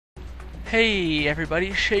Hey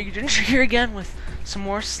everybody, Shaggy Ginger here again with some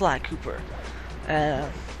more Sly Cooper.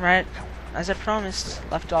 Right, as I promised,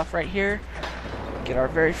 left off right here, get our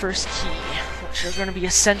very first key, which are going to be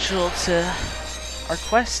essential to our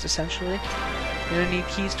quest, essentially. We're going to need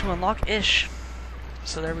keys to unlock-ish.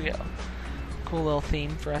 So there we go. Cool little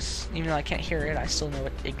theme for us. Even though I can't hear it, I still know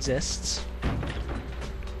it exists.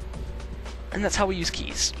 And that's how we use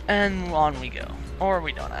keys. And on we go. Or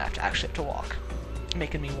we don't, I actually have to walk.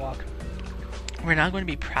 Making me walk. We're now going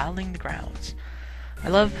to be prowling the grounds. I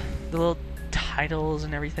love the little titles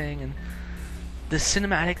and everything, and the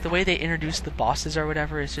cinematic, the way they introduce the bosses or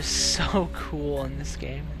whatever is just so cool in this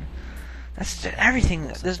game. That's just everything.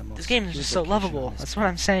 This game is just so lovable. That's what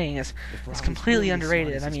I'm saying. It's completely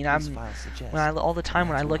underrated. I mean, all the time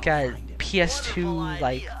when I look at PS2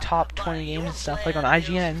 like top 20 games and stuff like on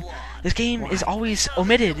IGN, this game is always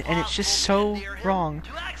omitted, and it's just so wrong.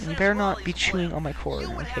 And you better not be chewing on my cord.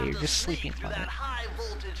 Okay, you're just sleeping on it.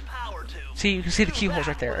 See, you can see the keyholes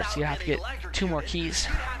right there. So you have to get 2 more keys,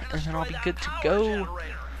 and then I'll be good to go.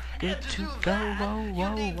 Good to go. Whoa,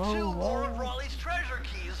 whoa, whoa, whoa.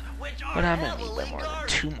 But I'm gonna need way more than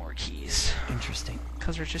 2 more keys. Interesting.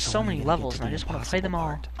 Because there's just so many levels, and I just want to play them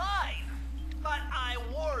all.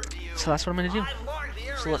 So that's what I'm gonna do.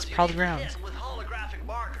 So let's prowl the grounds.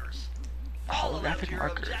 Holographic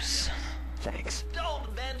markers. Thanks.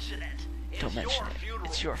 Don't mention it.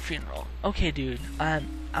 It's your funeral. Okay, dude.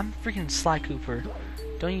 I'm freaking Sly Cooper.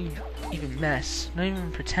 Don't you even mess. Don't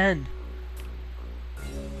even pretend.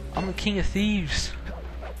 I'm the king of thieves.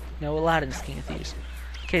 No, Aladdin's king of thieves.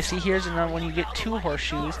 Okay, see, here's another one. You get 2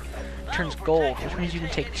 horseshoes, it turns gold, which means you can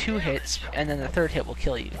take 2 hits, and then the 3rd hit will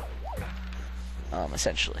kill you.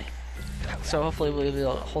 Essentially. So hopefully we'll be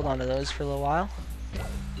able to hold on to those for a little while.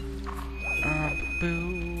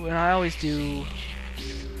 Boo. And I always do...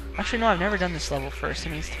 Actually, no, I've never done this level first.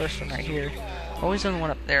 I mean, it's the first one right here. I've always done the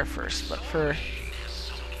one up there first, but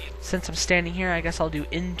since I'm standing here, I guess I'll do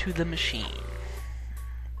Into the Machine.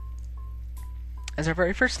 As our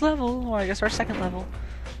very first level, or I guess our second level.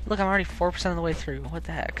 Look, I'm already 4% of the way through. What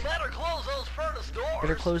the heck? Better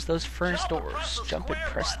close those furnace doors. Jump and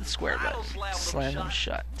press the square button. Slam them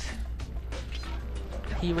shut.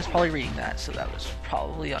 He was probably reading that, so that was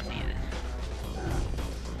probably unneeded.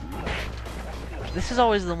 This is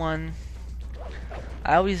always the one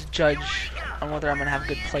I always judge on whether I'm going to have a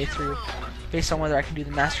good playthrough based on whether I can do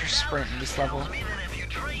the master sprint in this level.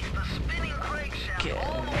 Okay.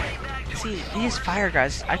 See, these fire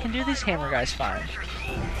guys, I can do these hammer guys fine.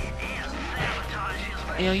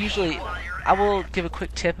 You know, usually, I will give a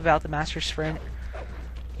quick tip about the master sprint.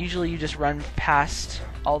 Usually you just run past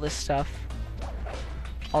all this stuff.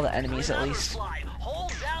 All the enemies, at least.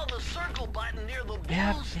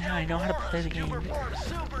 Yeah, I know how to play the game.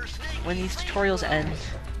 When these tutorials end,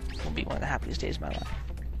 it will be one of the happiest days of my life.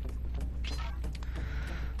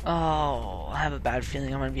 Oh, I have a bad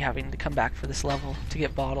feeling I'm going to be having to come back for this level to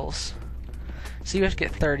get bottles. So you have to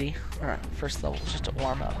get 30. Alright, first level is just to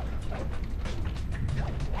warm up.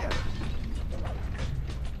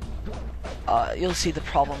 You'll see the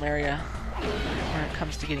problem area when it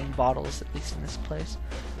comes to getting bottles, at least in this place.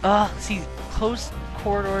 See, closed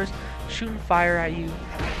corridors, shooting fire at you.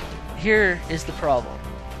 Here is the problem.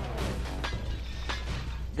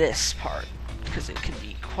 This part, because it can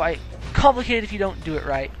be quite complicated if you don't do it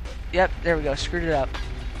right. Yep, there we go, screwed it up.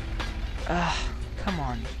 Come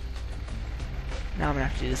on. Now I'm gonna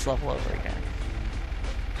have to do this level over again.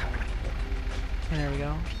 And there we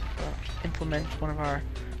go. Implement one of our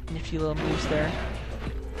nifty little moves there.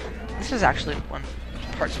 This is actually one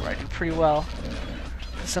parts where I do pretty well.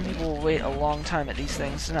 Some people will wait a long time at these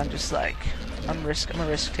things, and I'm just like, I'm a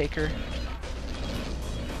risk taker.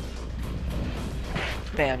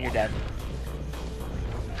 Bam, you're dead.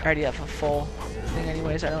 I already have a full thing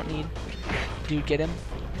anyways, I don't need... Dude, get him.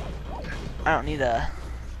 I don't need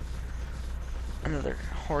another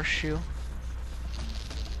horseshoe.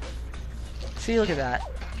 See, look at that.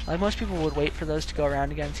 Like, most people would wait for those to go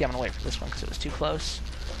around again. See, I'm gonna wait for this one because it was too close.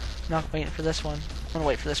 I'm not waiting for this one. I'm gonna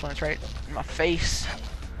wait for this one. It's right in my face.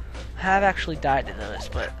 I have actually died to those,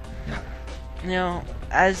 but you know,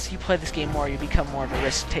 as you play this game more, you become more of a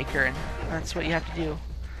risk taker, and that's what you have to do.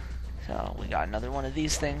 So we got another one of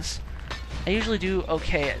these things. I usually do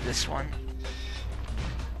okay at this one.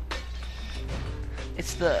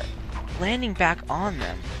 It's the landing back on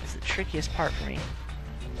them is the trickiest part for me.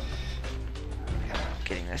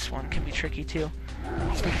 Getting this one can be tricky too.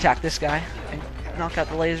 Sneak attack this guy and knock out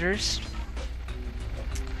the lasers.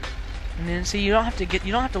 And then see, you don't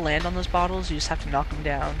have to land on those bottles. You just have to knock them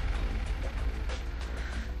down.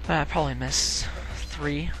 I probably miss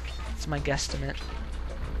 3. That's my guesstimate.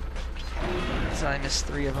 So I missed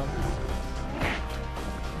 3 of them.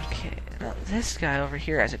 Okay, now this guy over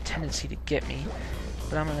here has a tendency to get me,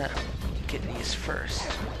 but I'm gonna get these first.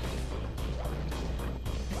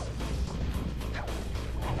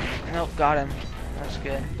 Nope, got him. That's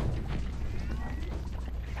good.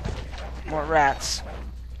 More rats,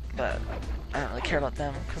 but I don't really care about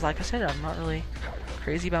them because, like I said, I'm not really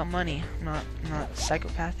crazy about money. I'm not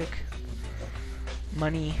psychopathic.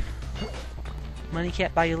 Money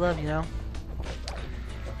can't buy you love, you know.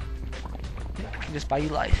 It can just buy you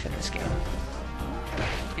life in this game.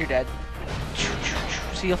 You're dead.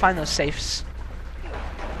 So you'll find those safes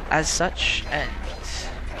as such, and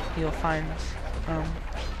you'll find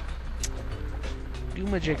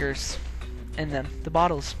Doomajiggers in them. The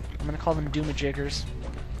bottles. I'm gonna call them Doomajiggers.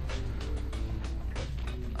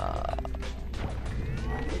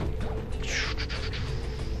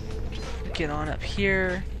 Get on up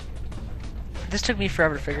here. This took me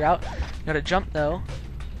forever to figure out. You gotta jump though.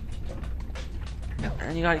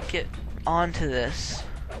 And you gotta get onto this.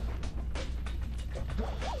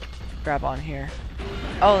 Grab on here.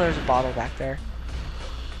 Oh, there's a bottle back there.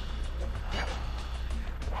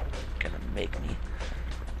 Gonna make me.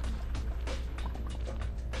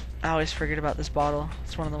 I always forget about this bottle.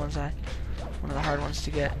 It's one of the hard ones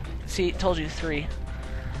to get. See, told you 3.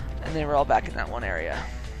 And they were all back in that one area.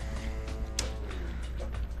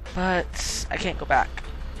 But I can't go back.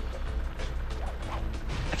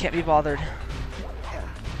 I can't be bothered.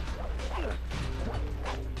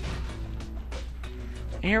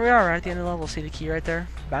 And here we are, right at the end of the level. See the key right there?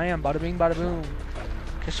 Bam, bada bing, bada boom.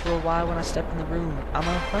 Kiss for a while when I step in the room. I'm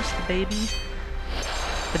a hustler, baby.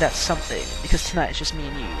 But that's something, because tonight it's just me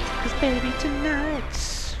and you. Because baby,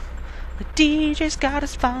 tonight the DJ's got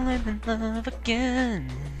us falling in love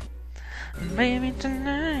again. Baby,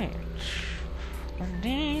 tonight the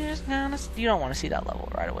DJ's got us. You don't want to see that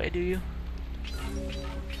level right away, do you?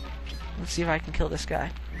 Let's see if I can kill this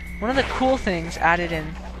guy. One of the cool things added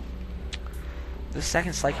in the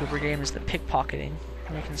second Sly Cooper game is the pickpocketing.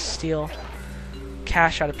 You can steal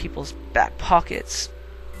cash out of people's back pockets.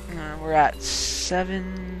 We're at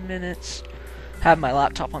 7 minutes. Have my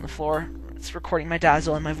laptop on the floor. It's recording my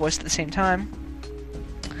dazzle and my voice at the same time.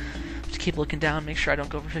 Just keep looking down, make sure I don't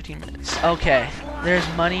go over 15 minutes. Okay, there's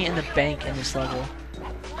money in the bank in this level.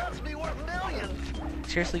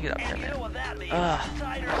 Seriously, get up there, man. Ugh.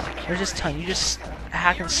 There's just a ton. You just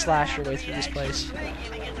hack and slash your way through this place.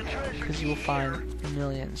 Because you will find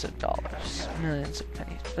millions of dollars. Millions of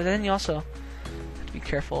pennies. But then you also have to be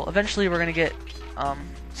careful. Eventually we're going to get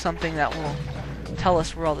something that will tell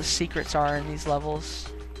us where all the secrets are in these levels.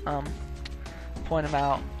 Point them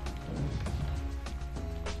out.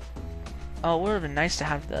 Oh, it would have been nice to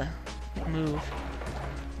have the move.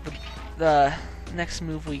 The next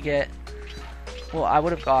move we get, well, I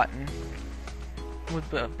would have gotten, would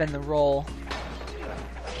have been the roll.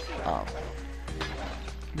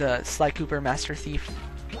 The Sly Cooper Master Thief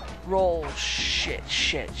roll. Shit.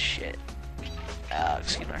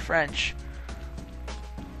 Excuse my French.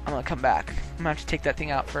 I'm gonna come back. I'm gonna have to take that thing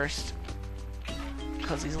out first.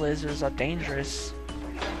 Because these lasers are dangerous.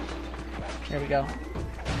 There we go.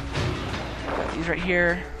 Got these right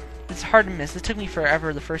here. It's hard to miss. It took me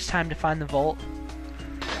forever the first time to find the vault.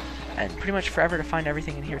 And pretty much forever to find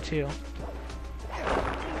everything in here too.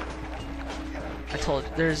 I told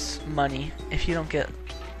you, there's money. If you don't get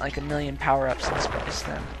like 1 million power-ups in this place,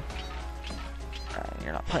 then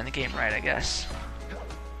you're not playing the game right, I guess.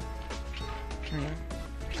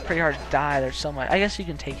 It's pretty hard to die. There's so much. I guess you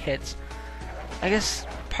can take hits. I guess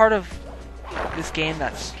part of this game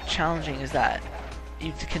that's challenging is that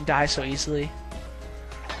you can die so easily.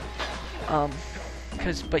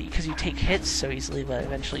 Because you take hits so easily, but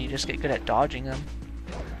eventually you just get good at dodging them.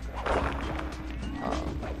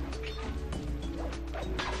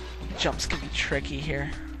 Jumps can be tricky here.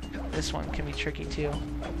 This one can be tricky too.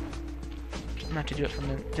 I'm gonna have to do it from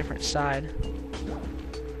a different side.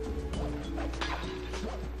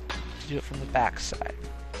 Do it from the back side.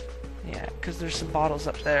 Yeah, because there's some bottles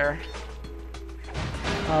up there.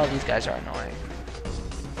 Oh, these guys are annoying.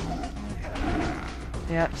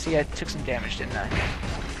 Yeah, see, I took some damage, didn't I?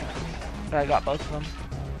 But I got both of them.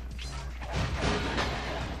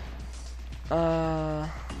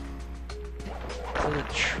 So the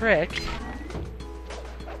trick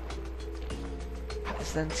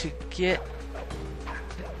is then to get,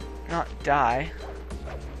 not die.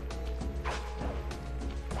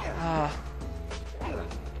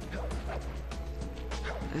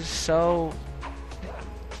 This is so...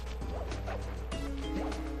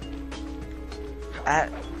 I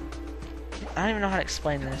don't even know how to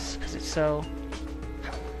explain this, because it's so...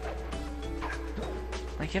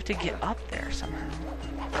 Like, Like, you have to get up there somehow.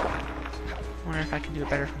 Wonder if I can do it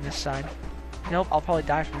better from this side. Nope, I'll probably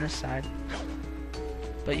die from this side.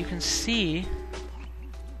 But you can see,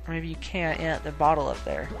 or maybe you can't, yeah, the bottle up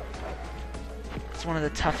there. It's one of the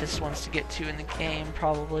toughest ones to get to in the game,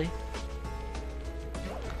 probably.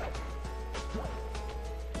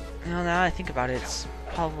 You know, now I think about it, it's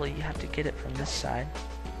probably you have to get it from this side.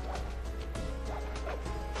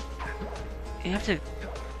 You have to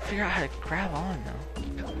figure out how to grab on, though.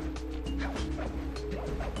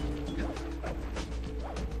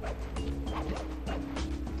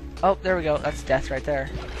 Oh, there we go. That's death right there.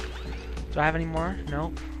 Do I have any more?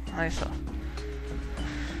 Nope. I saw.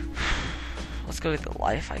 Let's go get the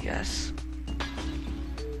life, I guess.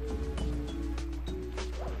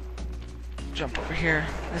 Jump over here.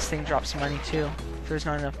 This thing drops money too. If there's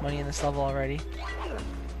not enough money in this level already.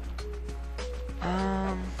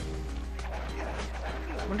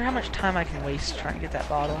 Wonder how much time I can waste trying to get that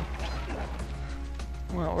bottle.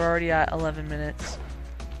 Well, we're already at 11 minutes.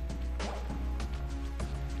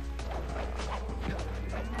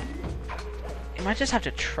 You might just have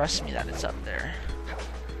to trust me that it's up there.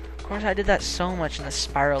 Of course, I did that so much in the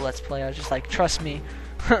Spyro Let's Play. I was just like, trust me.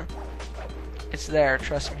 It's there,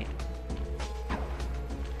 trust me.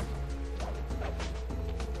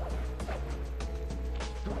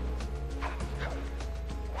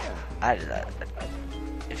 I did that.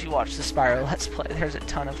 If you watch the Spyro Let's Play, there's a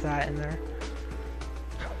ton of that in there.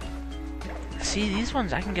 See, these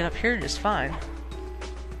ones I can get up here just fine.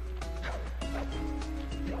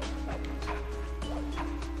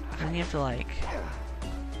 Then you have to like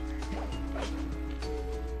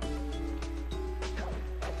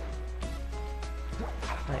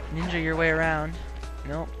ninja your way around.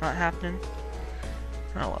 Nope, not happening.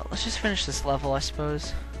 Oh well, let's just finish this level, I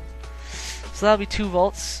suppose. So that'll be 2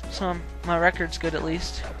 volts, so my record's good at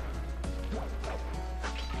least.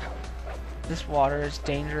 This water is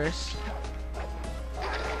dangerous.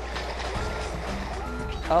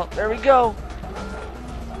 Oh, there we go!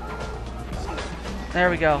 There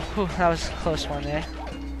we go. Whew, that was a close one, eh?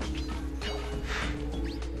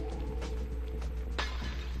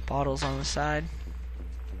 Bottles on the side.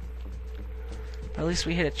 But at least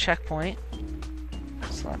we hit a checkpoint.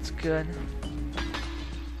 So that's good.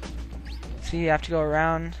 See, you have to go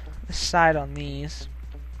around the side on these.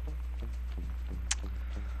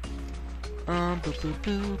 Boop boop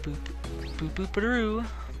boop boop boop boop boop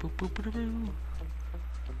boop boop boop.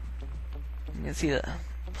 You can see the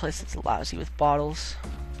place that's lousy with bottles.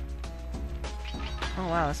 Oh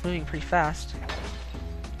wow, it's moving pretty fast.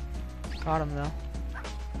 Got him though.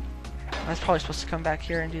 I was probably supposed to come back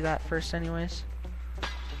here and do that first anyways.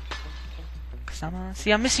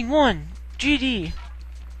 See, I'm missing one! GD!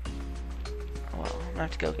 Well, I'm gonna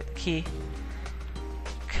have to go get the key.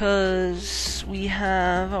 Cause we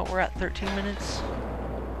have, oh, we're at 13 minutes.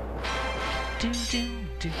 Trying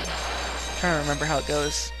to remember how it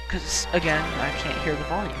goes. Cause, again, I can't hear the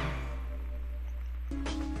volume.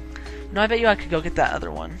 No, I bet you I could go get that other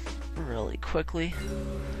one really quickly.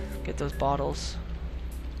 Get those bottles.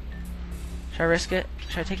 Should I risk it?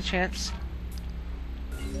 Should I take a chance?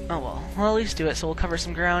 Oh well, I'll at least do it, so we'll cover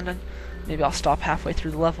some ground, and maybe I'll stop halfway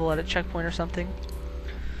through the level at a checkpoint or something.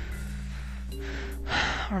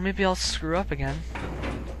 Or maybe I'll screw up again.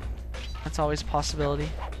 That's always a possibility.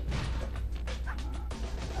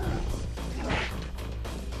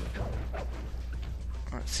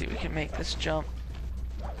 Let's see, we can make this jump.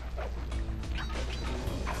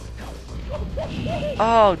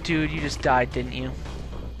 Oh, dude, you just died, didn't you?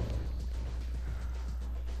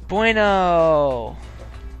 Bueno!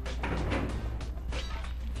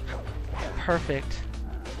 Perfect.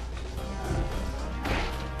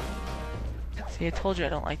 See, I told you I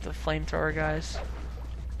don't like the flamethrower guys.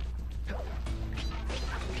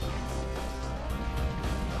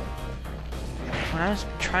 When I was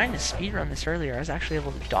trying to speedrun this earlier, I was actually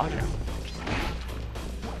able to dodge him.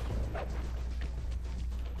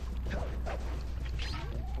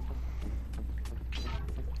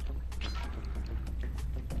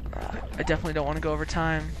 I definitely don't want to go over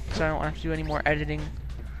time, so I don't have to do any more editing.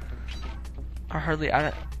 Or hardly,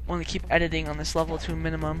 I want to keep editing on this level to a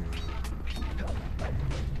minimum.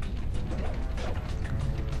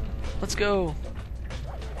 Let's go.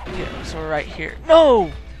 Yeah, so we're right here.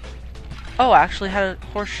 No! Oh, I actually had a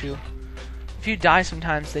horseshoe. If you die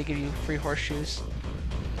sometimes, they give you free horseshoes.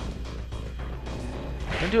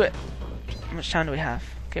 Don't do it. How much time do we have?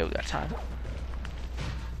 Okay, we got time.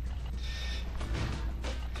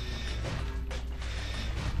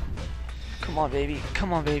 Come on, baby.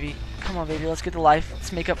 Come on, baby. Come on, baby. Let's get the life.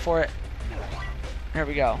 Let's make up for it. There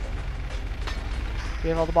we go. Do we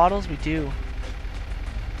have all the bottles? We do.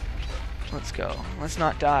 Let's go. Let's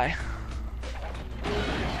not die.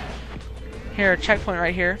 Here, checkpoint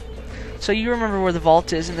right here. So you remember where the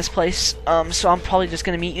vault is in this place. So I'm probably just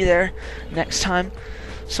going to meet you there next time.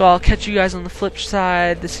 So I'll catch you guys on the flip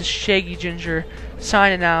side. This is Shaggy Ginger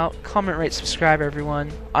signing out. Comment, rate, subscribe,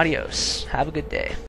 everyone. Adios. Have a good day.